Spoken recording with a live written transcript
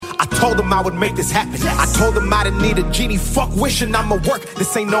I told them I would make this happen. I told them I didn't need a genie. Fuck wishing I'ma work.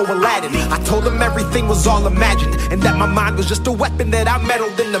 This ain't no Aladdin. I told them everything was all imagined, and that my mind was just a weapon that I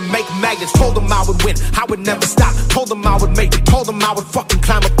meddled in to make magnets. Told them I would win, I would never stop. Told them I would make it. Told them I would fucking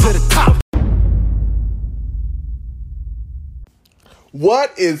climb up to the top.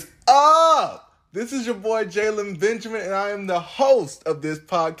 What is up? This is your boy Jalen Benjamin, and I am the host of this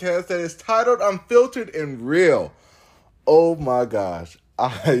podcast that is titled Unfiltered and Real. Oh my gosh,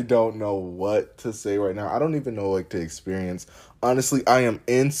 I don't know what to say right now. I don't even know what to experience. Honestly, I am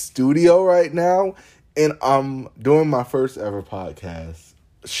in studio right now, and I'm doing my first ever podcast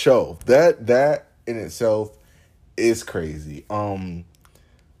show. That in itself is crazy.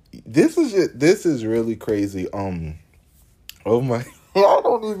 This is really crazy. Oh my, I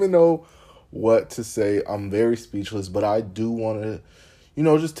don't even know what to say. I'm very speechless, but I do want to,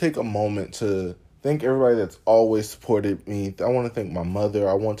 just take a moment to thank everybody that's always supported me. I want to thank my mother.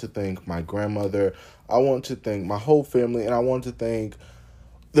 I want to thank my grandmother. I want to thank my whole family, and I want to thank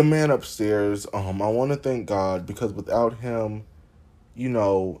the man upstairs. I want to thank God, because without him,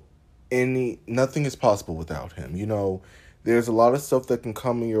 nothing is possible without him. There's a lot of stuff that can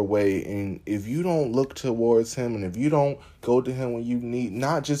come in your way, and if you don't look towards him, and if you don't go to him when you need,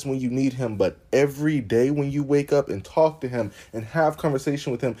 not just when you need him, but every day when you wake up and talk to him and have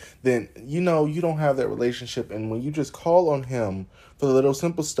conversation with him, then, you don't have that relationship. And when you just call on him for the little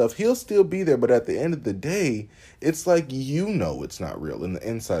simple stuff, he'll still be there. But at the end of the day, it's like, it's not real in the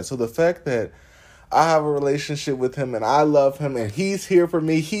inside. So the fact that I have a relationship with him, and I love him, and he's here for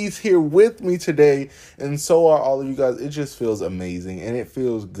me. He's here with me today, and so are all of you guys. It just feels amazing, and it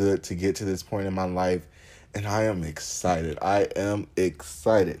feels good to get to this point in my life, and I am excited.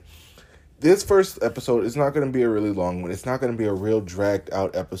 This first episode is not going to be a really long one. It's not going to be a real dragged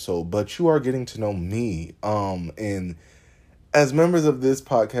out episode, but you are getting to know me. And as members of this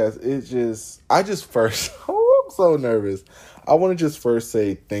podcast, I'm so nervous. I want to just first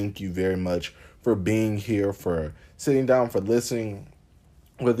say thank you very much for being here, for sitting down, for listening,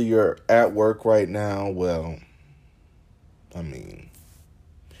 whether you're at work right now. Well,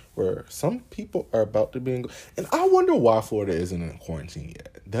 where some people are about to be in, and I wonder why Florida isn't in quarantine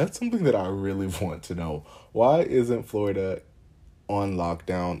yet. That's something that I really want to know. Why isn't Florida on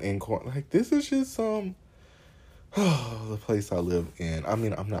lockdown in quarantine? Like, this is just the place I live in.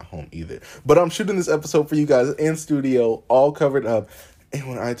 I'm not home either, but I'm shooting this episode for you guys in studio, all covered up. And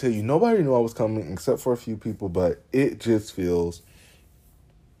when I tell you, nobody knew I was coming except for a few people, but it just feels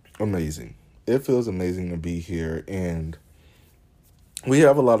amazing. It feels amazing to be here, and we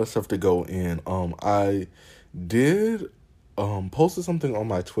have a lot of stuff to go in. I did posted something on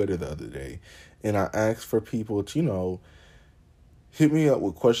my Twitter the other day, and I asked for people to, hit me up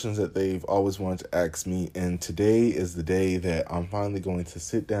with questions that they've always wanted to ask me, and today is the day that I'm finally going to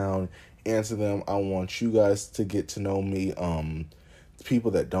sit down, answer them. I want you guys to get to know me.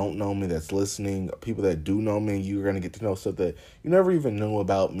 People that don't know me that's listening, people that do know me, you're going to get to know stuff that you never even knew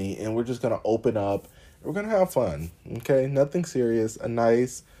about me, and we're just going to open up. We're going to have fun, okay? Nothing serious. A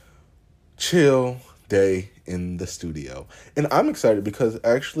nice, chill day in the studio. And I'm excited because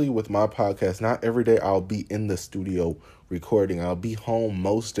actually with my podcast, not every day I'll be in the studio recording. I'll be home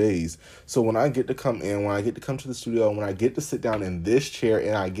most days. So when I get to come in, when I get to come to the studio, when I get to sit down in this chair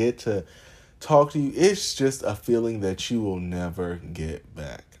and I get to talk to you, it's just a feeling that you will never get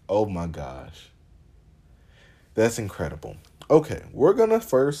back. Oh my gosh. That's incredible. Okay, we're going to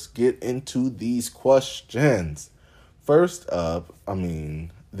first get into these questions. First up,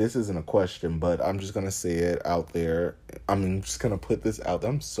 this isn't a question, but I'm just going to say it out there. I'm just going to put this out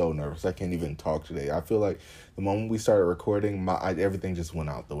there. I'm so nervous. I can't even talk today. I feel like the moment we started recording, everything just went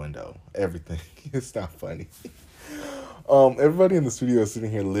out the window. Everything. It's not funny. Everybody in the studio is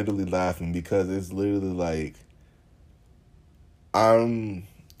sitting here literally laughing because it's literally like, the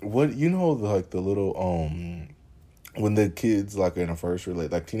little, when the kids in a first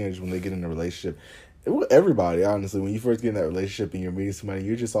teenagers, when they get in a relationship, everybody, honestly, when you first get in that relationship and you're meeting somebody,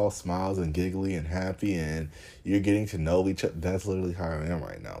 you're just all smiles and giggly and happy and you're getting to know each other. That's literally how I am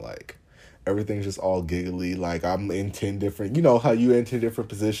right now. Everything's just all giggly. I'm in 10 different, how you in 10 different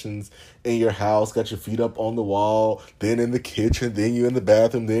positions in your house, got your feet up on the wall, then in the kitchen, then you in the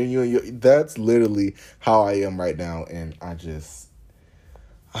bathroom, then that's literally how I am right now. And I'm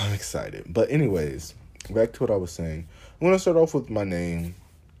excited. But anyways, back to what I was saying. I'm going to start off with my name.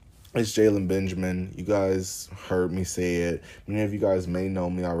 It's Jalen Benjamin. You guys heard me say it. Many of you guys may know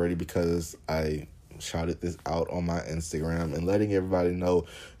me already because I shouted this out on my Instagram and letting everybody know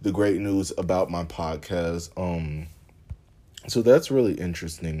the great news about my podcast. So that's really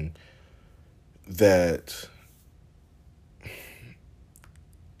interesting that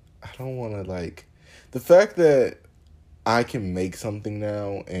I don't want to, like, the fact that I can make something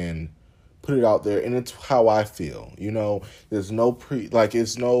now and put it out there, and it's how I feel, you know. There's no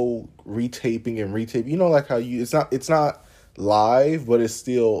it's no retaping and retaping, you know, like how it's not live, but it's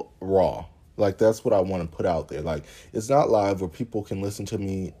still raw. Like, that's what I want to put out there. Like, it's not live where people can listen to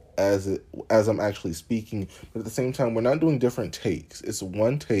me as I'm actually speaking, but at the same time, we're not doing different takes. It's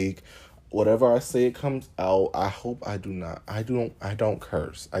one take. Whatever I say, it comes out. I hope I do not. I don't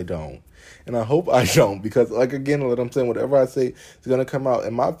curse. I don't. And I hope I don't, because, like, again, what I'm saying, whatever I say is going to come out,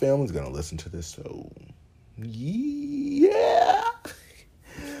 and my family's going to listen to this, so yeah.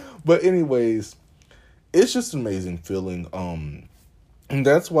 But anyways, it's just an amazing feeling. And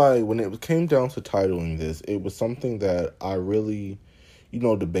that's why when it came down to titling this, it was something that I really,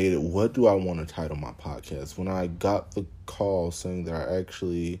 debated. What do I want to title my podcast? When I got the call saying that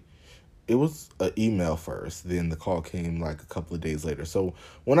it was an email first, then the call came like a couple of days later. So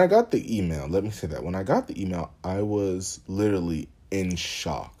when I got the email, let me say that. When I got the email, I was literally in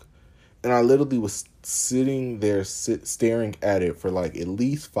shock. And I literally was sitting there staring at it for like at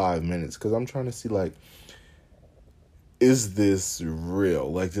least 5 minutes, because I'm trying to see, like, is this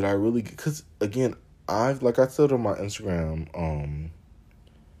real? Like, did I really? Because again, like I said on my Instagram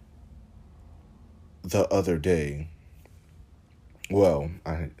the other day. Well,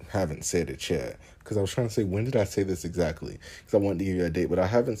 I haven't said it yet, because I was trying to say, when did I say this exactly? Because I wanted to give you a date, but I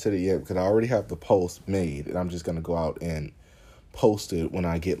haven't said it yet, because I already have the post made, and I'm just going to go out and post it when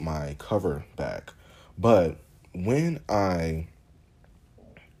I get my cover back. But when I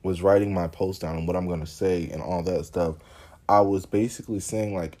was writing my post down and what I'm going to say and all that stuff, I was basically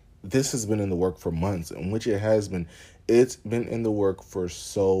saying, like, this has been in the work for months, and which it has been. It's been in the work for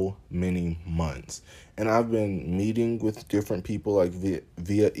so many months. And I've been meeting with different people, like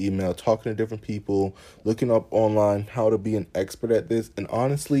via email, talking to different people, looking up online how to be an expert at this. And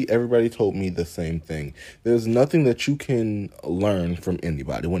honestly, everybody told me the same thing. There's nothing that you can learn from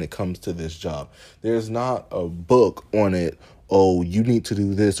anybody when it comes to this job. There's not a book on it. Oh, you need to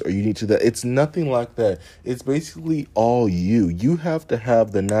do this or you need to do that. It's nothing like that. It's basically all you. You have to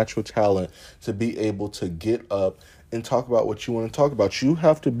have the natural talent to be able to get up and talk about what you want to talk about. You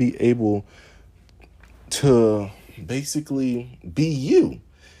have to be able to basically be you.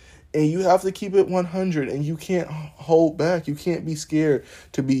 And you have to keep it 100, and you can't hold back. You can't be scared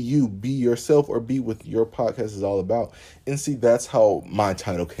to be you, be yourself, or be what your podcast is all about. And see, that's how my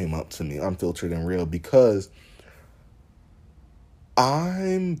title came up to me, Unfiltered and Real, because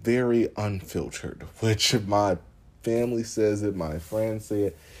I'm very unfiltered, which my family says it, my friends say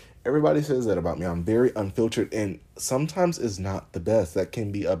it, everybody says that about me. I'm very unfiltered, and sometimes it's not the best. That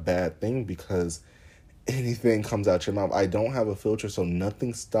can be a bad thing, because anything comes out your mouth. I don't have a filter, so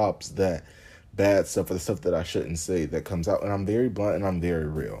nothing stops that bad stuff or the stuff that I shouldn't say that comes out. And I'm very blunt and I'm very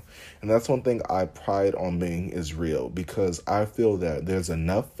real. And that's one thing I pride on being, is real, because I feel that there's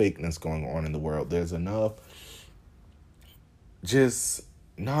enough fakeness going on in the world. There's enough just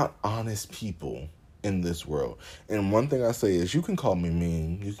not honest people in this world. And one thing I say is, you can call me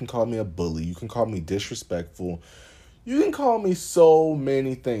mean, you can call me a bully, you can call me disrespectful, you can call me so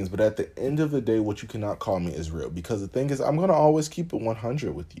many things, but at the end of the day, what you cannot call me is real. Because the thing is, I'm going to always keep it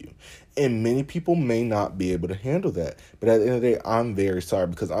 100 with you. And many people may not be able to handle that. But at the end of the day, I'm very sorry,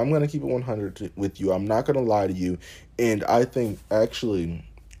 because I'm going to keep it 100 with you. I'm not going to lie to you. And I think, actually,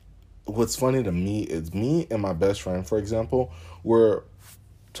 what's funny to me is, me and my best friend, for example, we're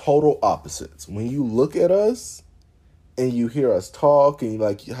total opposites. When you look at us and you hear us talk and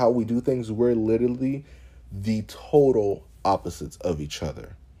like how we do things, we're literally the total opposites of each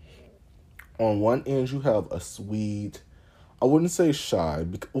other. On one end, you have a sweet, I wouldn't say shy,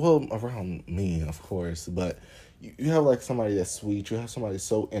 well, around me, of course, but you have like somebody that's sweet. You have somebody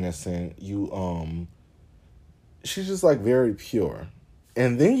so innocent. She's just like very pure.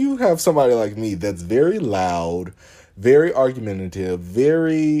 And then you have somebody like me that's very loud, very argumentative,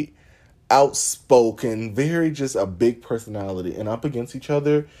 very outspoken, very just a big personality. And up against each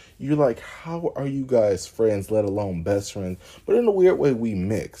other, you're like, how are you guys friends, let alone best friends? But in a weird way, we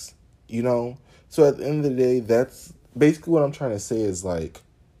mix, So at the end of the day, that's basically what I'm trying to say, is like,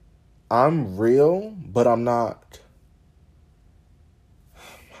 I'm real, but I'm not,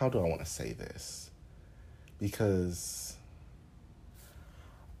 how do I want to say this? Because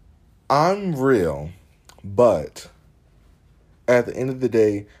I'm real, but at the end of the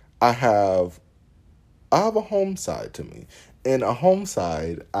day, I have a home side to me. And a home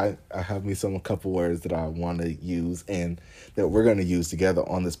side, I have me a couple words that I want to use and that we're going to use together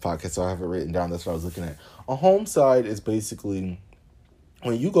on this podcast. So I have it written down. That's what I was looking at. A home side is basically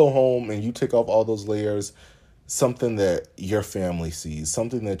when you go home and you take off all those layers. something that your family sees,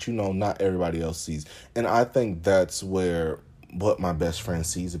 something that, not everybody else sees. And I think that's what my best friend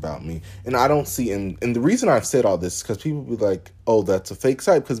sees about me. And I don't see, and the reason I've said all this is because people be like, oh, that's a fake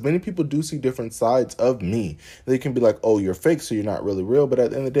side. Because many people do see different sides of me. They can be like, oh, you're fake, so you're not really real. But at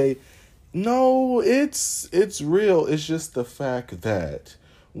the end of the day, no, it's real. It's just the fact that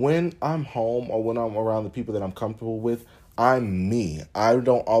when I'm home or when I'm around the people that I'm comfortable with, I'm me. I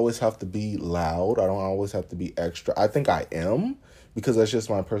don't always have to be loud. I don't always have to be extra. I think I am because that's just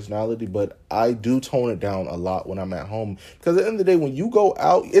my personality, but I do tone it down a lot when I'm at home. Because at the end of the day, when you go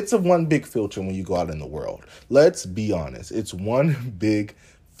out, it's a one big filter when you go out in the world. Let's be honest. It's one big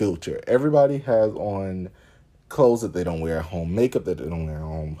filter. Everybody has on clothes that they don't wear at home, makeup that they don't wear at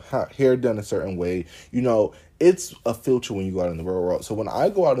home, hair done a certain way. It's a filter when you go out in the real world. So when I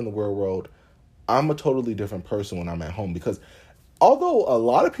go out in the real world, I'm a totally different person when I'm at home, because although a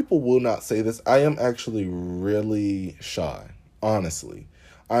lot of people will not say this, I am actually really shy, honestly.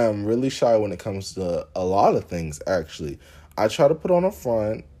 I am really shy when it comes to a lot of things, actually. I try to put on a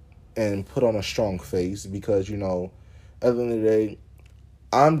front and put on a strong face because, at the end of the day,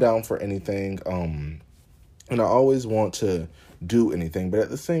 I'm down for anything, and I always want to do anything, but at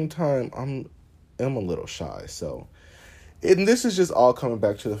the same time, I'm a little shy, so. And this is just all coming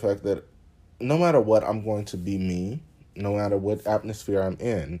back to the fact that no matter what, I'm going to be me. No matter what atmosphere I'm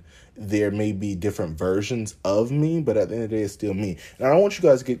in, there may be different versions of me, but at the end of the day, it's still me. And I don't want you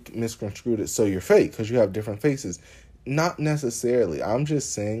guys to get misconstrued as so you're fake because you have different faces. Not necessarily. I'm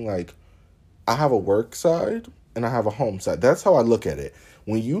just saying, I have a work side and I have a home side. That's how I look at it.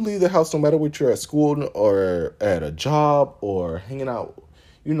 When you leave the house, no matter what you're at school or at a job or hanging out,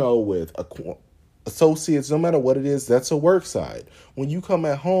 with associates, no matter what it is, that's a work side. When you come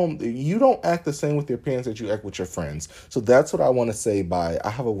at home, you don't act the same with your parents that you act with your friends. So that's what I want to say by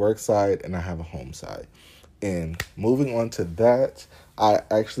I have a work side and I have a home side. And moving on to that, I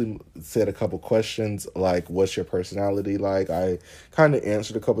actually said a couple questions like, what's your personality like? I kind of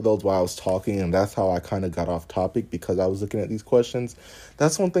answered a couple of those while I was talking, and that's how I kind of got off topic because I was looking at these questions.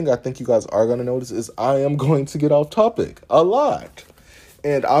 That's one thing I think you guys are going to notice is I am going to get off topic a lot.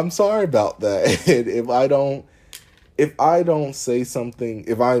 And I'm sorry about that. And if I don't say something,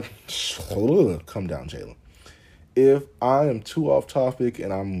 come down, Jalen. If I am too off topic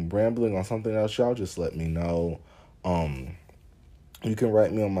and I'm rambling on something else, y'all just let me know. You can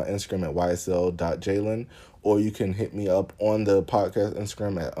write me on my Instagram at ysl.jalen, or you can hit me up on the podcast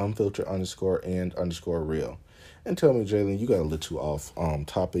Instagram at unfiltered_and_real. And tell me, Jalen, you got a little too off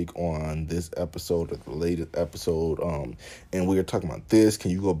topic on this episode or the latest episode, and we were talking about this.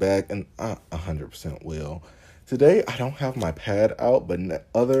 Can you go back? And I 100% will. Today, I don't have my pad out, but in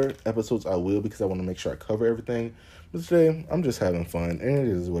other episodes I will because I want to make sure I cover everything. But today, I'm just having fun, and it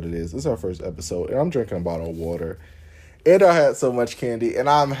is what it is. This is our first episode, and I'm drinking a bottle of water. And I had so much candy, and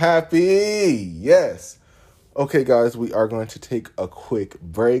I'm happy. Yes. Okay, guys, we are going to take a quick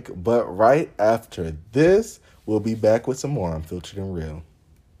break, but right after this, we'll be back with some more Unfiltered and Real.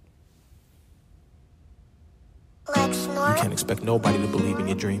 You can't expect nobody to believe in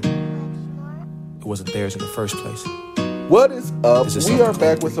your dream. It wasn't theirs in the first place. What is up? We are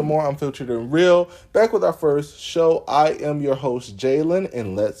back with some more Unfiltered and Real. Back with our first show. I am your host, Jalen,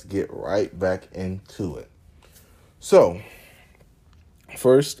 and let's get right back into it. So,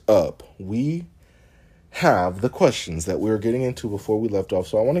 first up, we have the questions that we were getting into before we left off.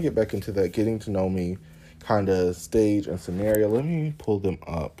 So I want to get back into that getting to know me kind of stage and scenario. Let me pull them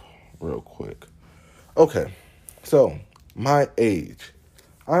up real quick. Okay, so my age.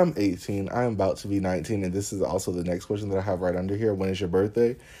 I'm 18. I'm about to be 19, and this is also the next question that I have right under here. When is your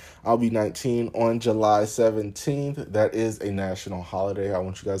birthday? I'll be 19 on July 17th. That is a national holiday. I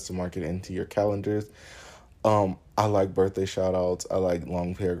want you guys to mark it into your calendars. I like birthday shout-outs. I like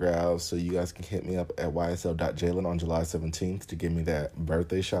long paragraphs, so you guys can hit me up at ysl.jalen on July 17th to give me that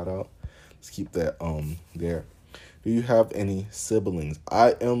birthday shout-out. Let's keep that there. Do you have any siblings?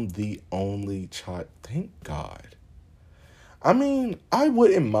 I am the only child. Thank God. I mean, I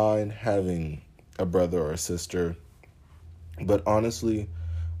wouldn't mind having a brother or a sister, but honestly,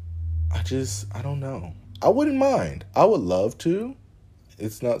 I don't know. I wouldn't mind. I would love to.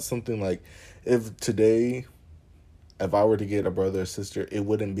 It's not something like, if I were to get a brother or sister, it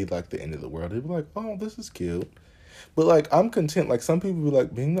wouldn't be like the end of the world. It'd be like, oh, this is cute. But like, I'm content. Like, some people be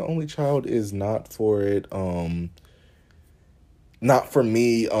like, being the only child is not for it. Not for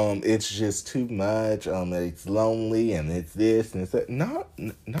me. It's just too much. It's lonely and it's this and it's that. Not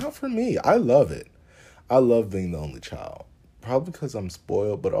for me. I love it. I love being the only child. Probably because I'm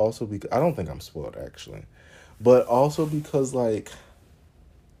spoiled, but also because I don't think I'm spoiled actually. But also because like,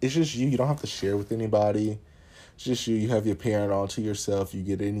 it's just you. You don't have to share with anybody. just you have your parent all to yourself. You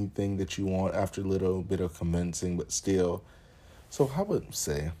get anything that you want after a little bit of convincing, but still. So I would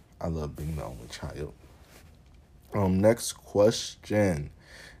say I love being the only child. Next question.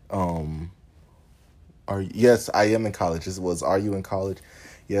 Yes, I am in college. This was, are you in college?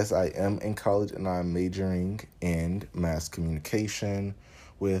 Yes, I am in college, and I'm majoring in mass communication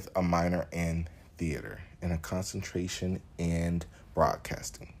with a minor in theater and a concentration in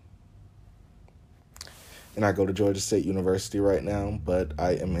broadcasting. And I go to Georgia State University right now, but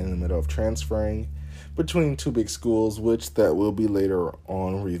I am in the middle of transferring between two big schools, which that will be later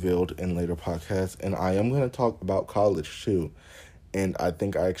on revealed in later podcasts. And I am going to talk about college too. And I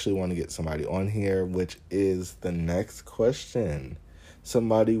think I actually want to get somebody on here, which is the next question.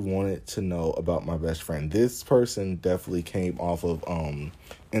 Somebody wanted to know about my best friend. This person definitely came off of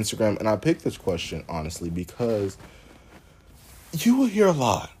Instagram. And I picked this question, honestly, because you will hear a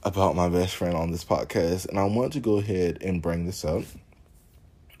lot about my best friend on this podcast. And I want to go ahead and bring this up,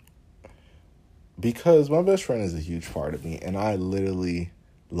 because my best friend is a huge part of me, and I literally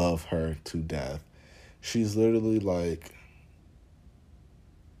love her to death. She's literally like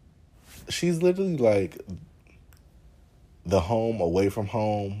the home away from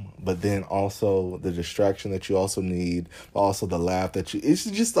home, but then also the distraction that you also need, but also the laugh that it's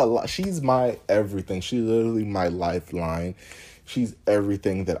just a lot. She's my everything. She's literally my lifeline. She's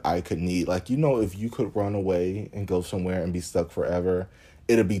everything that I could need. Like, if you could run away and go somewhere and be stuck forever,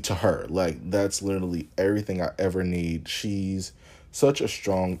 it'll be to her. Like, that's literally everything I ever need. She's such a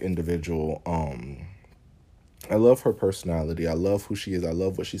strong individual. I love her personality. I love who she is. I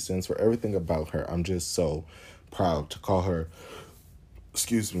love what she stands for. Everything about her. I'm just so proud to call her,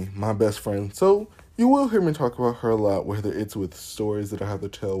 my best friend. So you will hear me talk about her a lot, whether it's with stories that I have to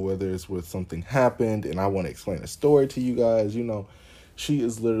tell, whether it's with something happened and I want to explain a story to you guys. She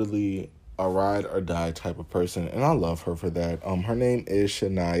is literally a ride or die type of person, and I love her for that. Her name is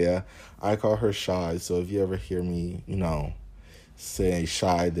Shania. I call her Shy, so if you ever hear me, say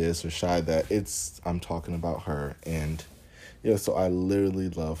Shy this or Shy that, I'm talking about her. And yeah, so I literally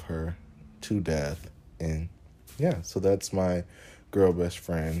love her to death. And yeah, so that's my girl best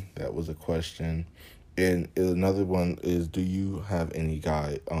friend. That was a question. And another one is, do you have any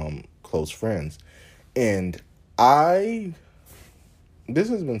guy close friends? And this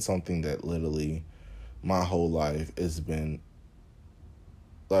has been something that literally my whole life has been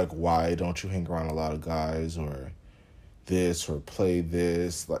like, why don't you hang around a lot of guys, or this, or play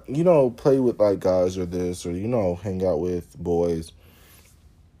this, like, play with like guys, or this, or hang out with boys.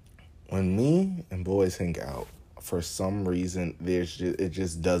 When me and boys hang out, for some reason it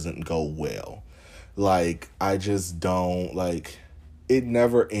just doesn't go well. Like, I just don't, like, it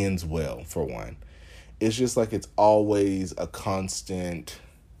never ends well. For one, it's just like it's always a constant.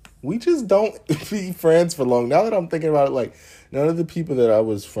 We just don't be friends for long. Now that I'm thinking about it, like, none of the people that I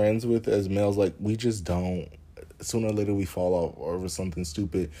was friends with as males, like, we just don't. Sooner or later we fall off over something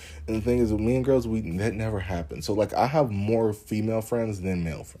stupid. And the thing is, with me and girls, that never happens. So, like, I have more female friends than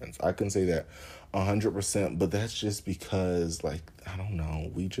male friends. I can say that 100%. But that's just because, like, I don't know.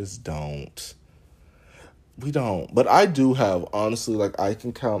 We just don't. We don't. But I do have, honestly, like, I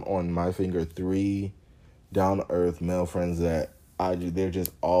can count on my finger 3 down-to-earth male friends that they're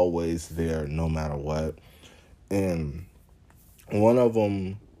just always there no matter what. And one of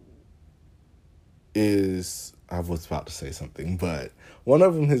them is, I was about to say something, but one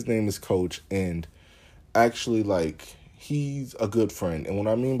of them, his name is Coach, and actually, like, he's a good friend. And what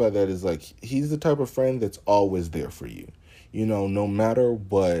I mean by that is, like, he's the type of friend that's always there for you. No matter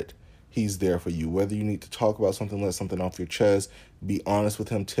what, he's there for you. Whether you need to talk about something, let something off your chest, be honest with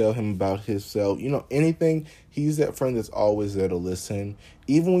him, tell him about himself, anything, he's that friend that's always there to listen.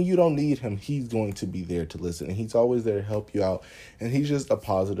 Even when you don't need him, he's going to be there to listen, and he's always there to help you out. And he's just a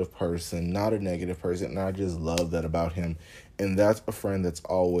positive person, not a negative person, and I just love that about him. And that's a friend that's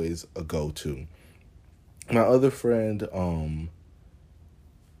always a go-to. My other friend,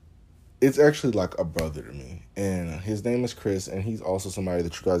 it's actually like a brother to me, and his name is Chris, and he's also somebody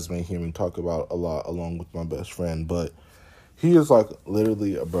that you guys may hear me talk about a lot along with my best friend, but he is like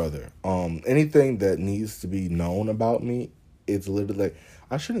literally a brother. Anything that needs to be known about me, it's literally like,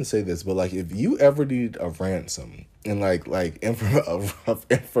 I shouldn't say this, but like, if you ever need a ransom and like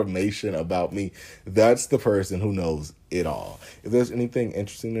information about me, that's the person who knows it all. If there's anything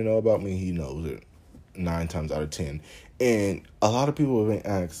interesting to know about me, he knows it 9 times out of 10. And a lot of people have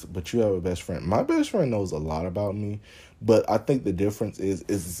been asked, but you have a best friend. My best friend knows a lot about me, but I think the difference is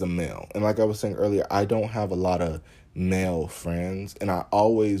it's a male. And like I was saying earlier, I don't have a lot of male friends, and I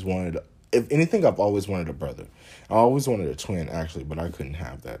always wanted if anything, I've always wanted a brother. I always wanted a twin, actually, but I couldn't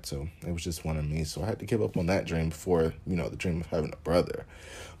have that. So it was just one of me. So I had to give up on that dream before, the dream of having a brother.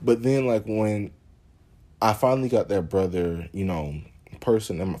 But then, like, when I finally got that brother,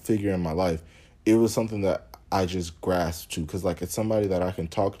 person and figure in my life, it was something that I just grasped to, because, like, it's somebody that I can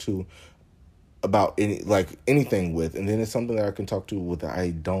talk to about anything with, and then it's something that I can talk to with that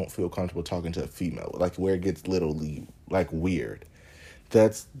I don't feel comfortable talking to a female, like, where it gets literally, like, weird.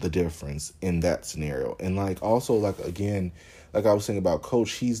 That's the difference in that scenario. And, like, also, like, again, like I was saying about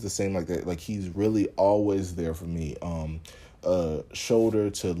Coach, he's the same like that. Like, he's really always there for me. Shoulder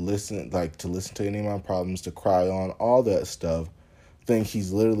to listen to any of my problems, to cry on, all that stuff. I think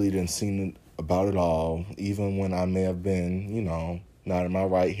he's literally done seen about it all, even when I may have been, not in my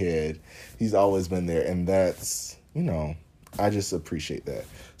right head. He's always been there, and that's, I just appreciate that.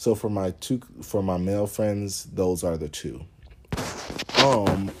 So for my male friends, those are the two.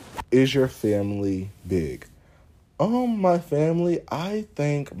 Is your family big? My family, I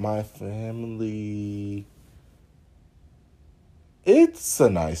think my family, it's a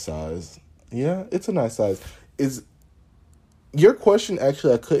nice size. Yeah, it's a nice size. Is your question,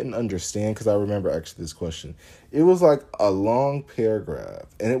 actually, I couldn't understand, because I remember actually this question. It was like a long paragraph,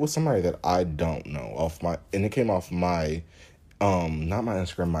 and it was somebody that I don't know and it came off my, not my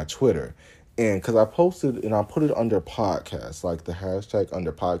Instagram, my Twitter. And because I posted and I put it under podcast, like the hashtag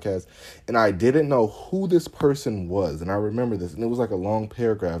under podcast, and I didn't know who this person was. And I remember this, and it was like a long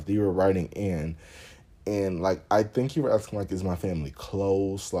paragraph that you were writing in. And, like, I think you were asking, like, is my family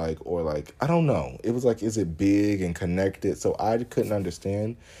close? Like, or, like, I don't know. It was like, is it big and connected? So I couldn't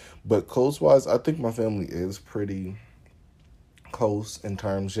understand. But close-wise, I think my family is pretty close in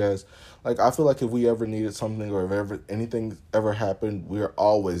terms, yes. Like, I feel like if we ever needed something, or if anything ever happened, we're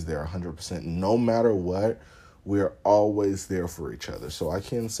always there 100%. No matter what, we're always there for each other. So I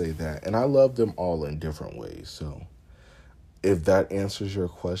can say that. And I love them all in different ways. So if that answers your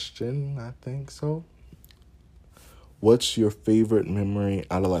question, I think so. What's your favorite memory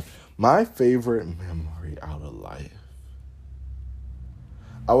out of life? My favorite memory out of life,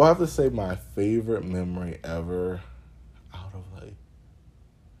 I will have to say my favorite memory ever out of life.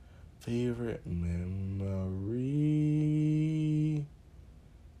 Favorite memory,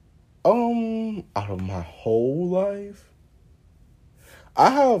 out of my whole life, I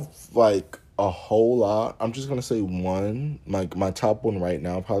have, like, a whole lot. I'm just gonna say one, like my top one right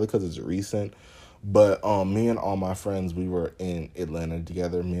now, probably because it's recent. But me and all my friends, we were in Atlanta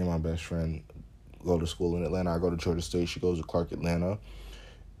together. Me and my best friend go to school in Atlanta. I go to Georgia State. She goes to Clark Atlanta.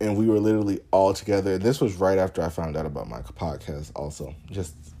 And we were literally all together. This was right after I found out about my podcast also.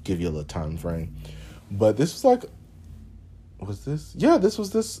 Just give you a little time frame. But this was like, this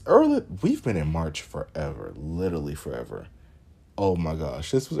was this early. We've been in March forever. Literally forever. Oh my gosh.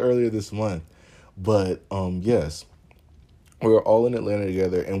 This was earlier this month. But yes. We were all in Atlanta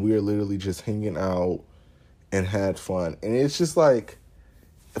together, and we were literally just hanging out and had fun. And it's just like,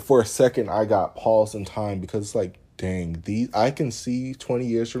 for a second, I got paused in time, because it's like, dang, I can see 20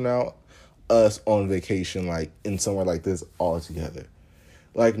 years from now us on vacation, like, in somewhere like this all together.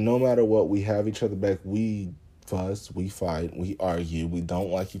 Like, no matter what, we have each other back. We fuss, we fight, we argue, we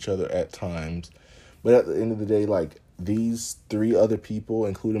don't like each other at times. But at the end of the day, like, these 3 other people,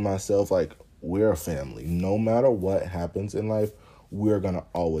 including myself, like, we're a family. No matter what happens in life, we're going to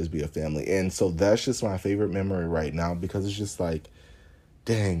always be a family. And so that's just my favorite memory right now, because it's just like,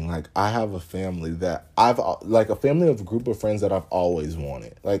 dang, like, I have a family that a family of a group of friends that I've always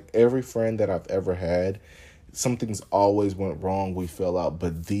wanted. Like, every friend that I've ever had, something's always went wrong. We fell out.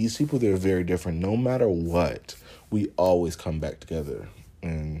 But these people, they're very different. No matter what, we always come back together.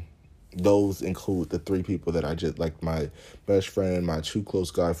 And those include the 3 people that I just, like, my best friend, my 2 close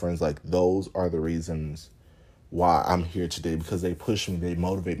guy friends. Like, those are the reasons why I'm here today, because they push me, they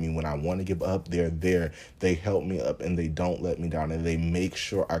motivate me when I want to give up. They're there, they help me up, and they don't let me down, and they make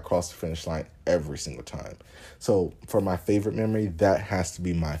sure I cross the finish line every single time. So for my favorite memory, that has to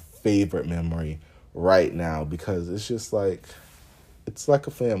be my favorite memory right now, because it's just like, it's like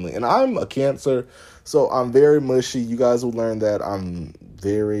a family. And I'm a Cancer, so I'm very mushy. You guys will learn that I'm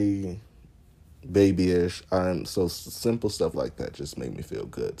very babyish. So simple stuff like that just make me feel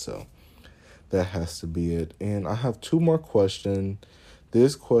good. So that has to be it. And I have 2 more questions.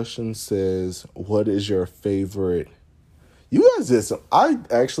 This question says, what is your favorite? You guys did some.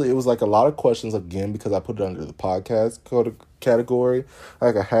 It was like a lot of questions again, because I put it under the podcast category,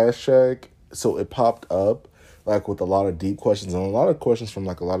 like a hashtag. So it popped up, like, with a lot of deep questions, and a lot of questions from,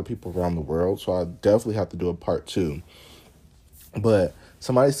 like, a lot of people around the world. So I definitely have to do a part 2. But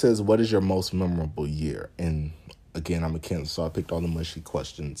somebody says, what is your most memorable year? And again, I'm a Cancer, so I picked all the mushy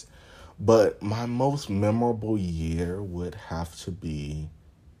questions. But my most memorable year would have to be...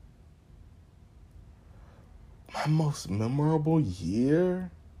 My most memorable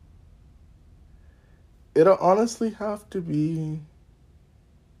year? It'll honestly have to be...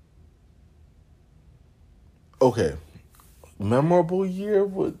 Okay. Memorable year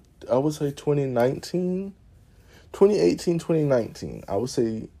I would say 2019. 2018, 2019. I would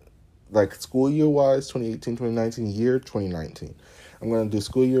say, like, school year wise, 2018, 2019, year 2019. I'm going to do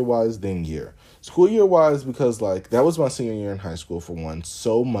school year wise, then year. School year wise, because, like, that was my senior year in high school, for one.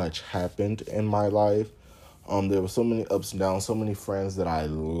 So much happened in my life. There were so many ups and downs, so many friends that I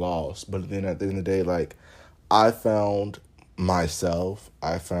lost. But then at the end of the day, like, I found myself.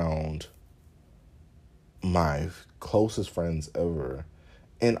 I found my closest friends ever.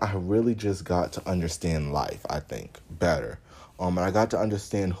 And I really just got to understand life, I think, better. And I got to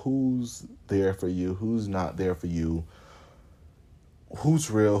understand who's there for you, who's not there for you,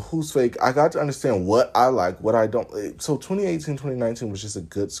 who's real, who's fake. I got to understand what I like, what I don't. So 2018, 2019 was just a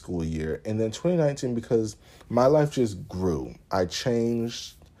good school year. And then 2019, because my life just grew. I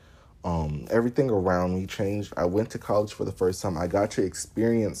changed. Everything around me changed. I went to college for the first time. I got to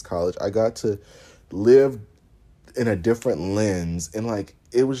experience college. I got to live in a different lens. And, like,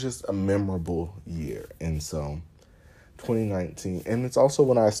 it was just a memorable year. And so 2019. And it's also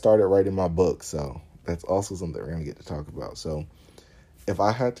when I started writing my book. So that's also something we're going to get to talk about. So if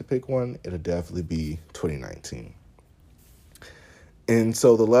I had to pick one, it'll definitely be 2019. And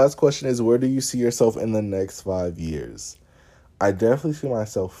so the last question is, where do you see yourself in the next 5 years? I definitely see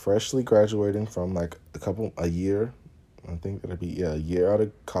myself freshly graduating from, like, a year. I think that'll be, a year out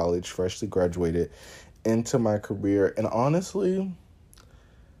of college, freshly graduated into my career. And honestly,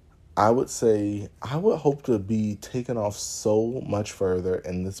 I would say I would hope to be taken off so much further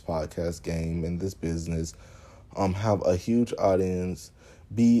in this podcast game, in this business, have a huge audience,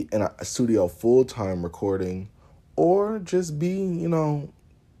 be in a studio full-time recording, or just be,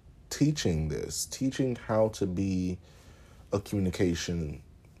 teaching how to be a communication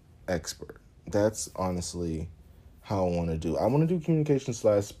expert. That's honestly how I want to do. I want to do communication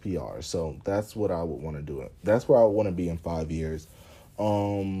 / PR. So that's what I would want to do. That's where I want to be in 5 years. I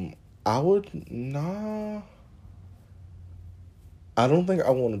don't think I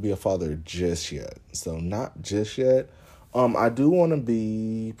want to be a father just yet. So not just yet. I do want to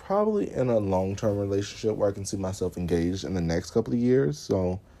be probably in a long-term relationship where I can see myself engaged in the next couple of years.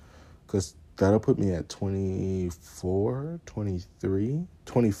 So, because that'll put me at 24, 23,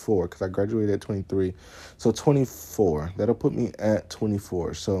 24, because I graduated at 23. So 24, that'll put me at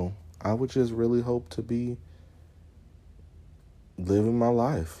 24. So I would just really hope to be living my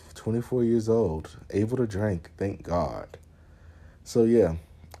life, 24 years old, able to drink, thank God. So yeah,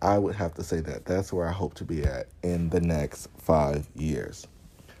 I would have to say that. That's where I hope to be at in the next 5 years.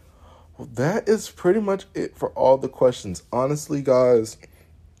 Well, that is pretty much it for all the questions. Honestly, guys,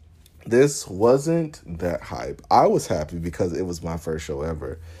 this wasn't that hype. I was happy because it was my first show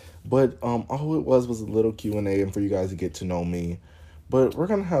ever. But all it was a little Q&A and for you guys to get to know me. But we're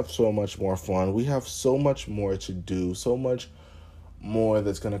going to have so much more fun. We have so much more to do, so much more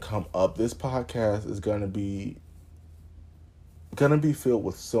that's going to come up. This podcast is going to be filled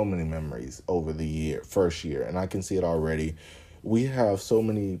with so many memories over the first year, and I can see it already. We have so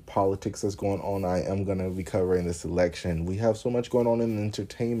many politics that's going on. I am going to be covering this election. We have so much going on in the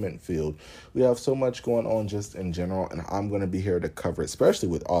entertainment field. We have so much going on just in general, and I'm going to be here to cover it, especially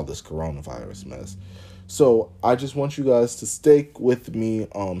with all this coronavirus mess. So I just want you guys to stay with me,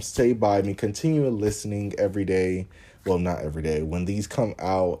 stay by me, continue listening every day. Well, not every day. When these come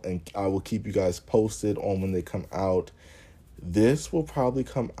out, and I will keep you guys posted on when they come out. This will probably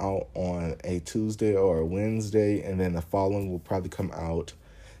come out on a Tuesday or a Wednesday, and then the following will probably come out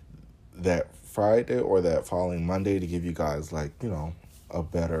that Friday or that following Monday to give you guys, like, a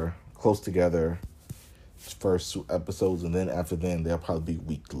better, close together first 2 episodes, and then after then they'll probably be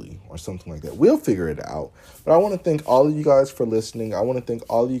weekly or something like that. We'll figure it out. But I want to thank all of you guys for listening. I want to thank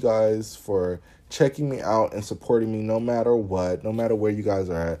all of you guys for checking me out and supporting me no matter what, no matter where you guys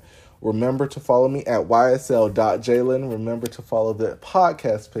are at. Remember to follow me at ysl.jalen. Remember to follow the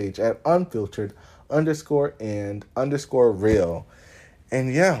podcast page at Unfiltered _and _real.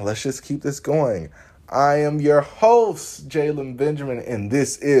 And yeah, let's just keep this going. I am your host, Jalen Benjamin, and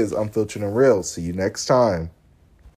this is Unfiltered and Real. See you next time.